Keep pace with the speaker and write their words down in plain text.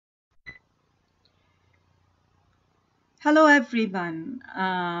Hello everyone.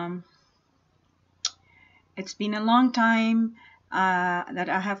 It's been a long time that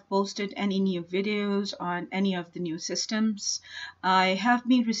I have posted any new videos on any of the new systems. I have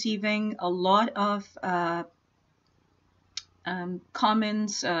been receiving a lot of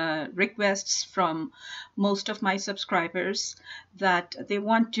comments, requests from most of my subscribers that they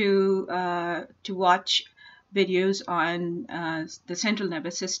want to watch videos on the central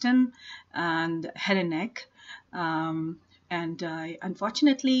nervous system and head and neck. And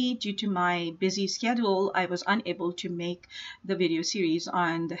unfortunately, due to my busy schedule, I was unable to make the video series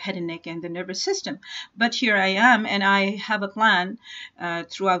on the head and neck and the nervous system. But here I am, and I have a plan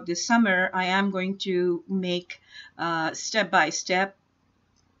throughout this summer. I am going to make step-by-step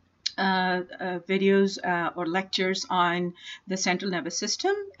videos or lectures on the central nervous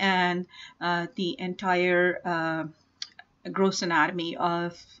system and the entire gross anatomy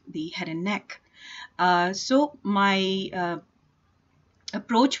of the head and neck. So my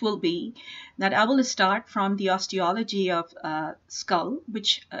approach will be that I will start from the osteology of skull,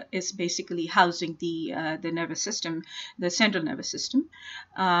 which is basically housing the nervous system, the central nervous system,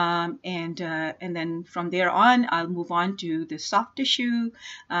 and then from there on I'll move on to the soft tissue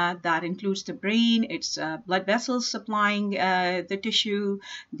that includes the brain, its blood vessels supplying the tissue,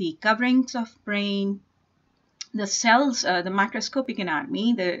 the coverings of brain, the cells, the microscopic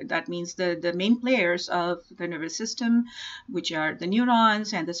anatomy, that means the main players of the nervous system, which are the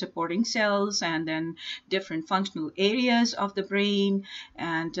neurons and the supporting cells, and then different functional areas of the brain,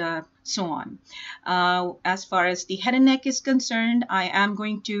 and so on. As far as the head and neck is concerned, I am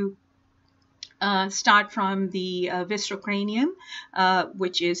going to start from the viscerocranium,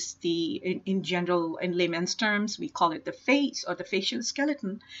 which is in general, in layman's terms, we call it the face or the facial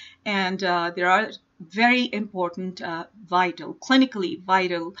skeleton. And there are very important, clinically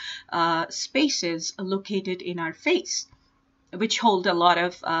vital spaces located in our face, which hold a lot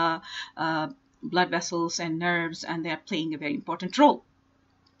of blood vessels and nerves, and they're playing a very important role.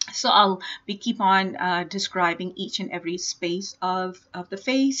 So I'll keep on describing each and every space of the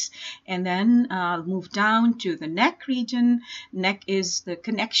face, and then I'll move down to the neck region. Neck is the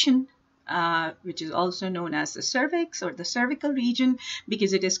connection, which is also known as the cervix or the cervical region,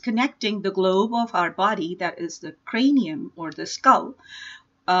 because it is connecting the globe of our body, that is the cranium or the skull,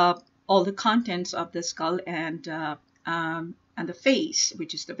 all the contents of the skull, and the face,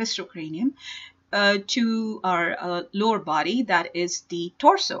 which is the viscerocranium, to our lower body, that is the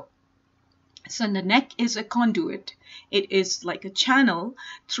torso. So the neck is a conduit. It is like a channel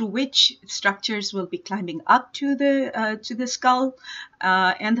through which structures will be climbing up to the skull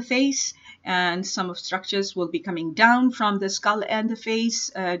and the face, and some of structures will be coming down from the skull and the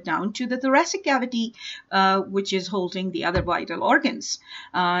face down to the thoracic cavity, which is holding the other vital organs.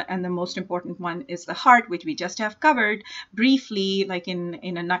 And the most important one is the heart, which we just have covered briefly, like in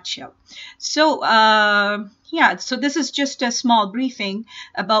a nutshell. So yeah, so this is just a small briefing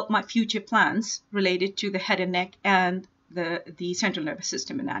about my future plans related to the head and neck and the central nervous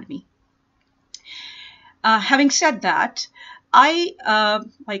system anatomy. Having said that, I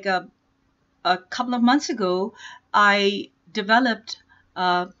like a couple of months ago, I developed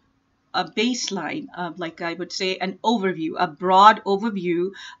a baseline of, like I would say, an overview, a broad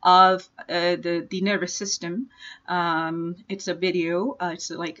overview of the nervous system. It's a video. It's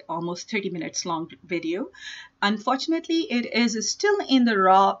like almost 30 minutes long video. Unfortunately, it is still in the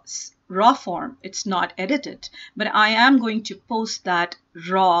raw form. It's not edited, but I am going to post that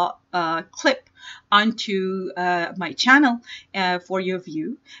raw clip onto my channel for your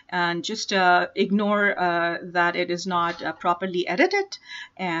view, and just ignore that it is not properly edited,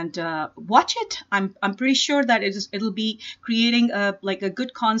 and watch it. I'm pretty sure that it'll be creating like a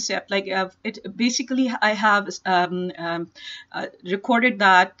good concept. Like it basically, I have recorded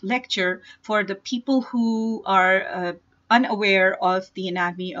that lecture for the people who are unaware of the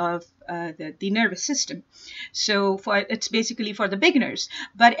anatomy of the nervous system. So it's basically for the beginners,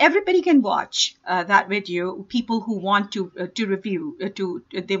 but everybody can watch that video. People who want to review,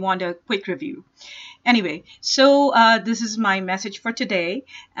 they want a quick review. Anyway, so this is my message for today,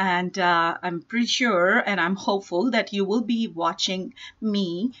 and I'm pretty sure and I'm hopeful that you will be watching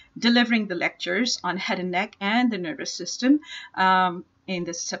me delivering the lectures on head and neck and the nervous system in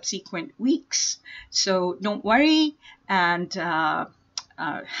the subsequent weeks. So don't worry, and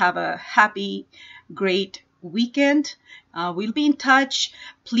have a happy, great weekend. We'll be in touch.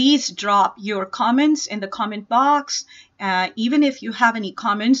 Please drop your comments in the comment box. Even if you have any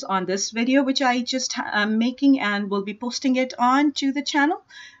comments on this video, which I just am making and will be posting it on to the channel.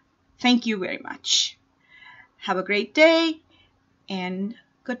 Thank you very much. Have a great day, and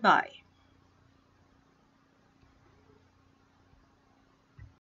goodbye.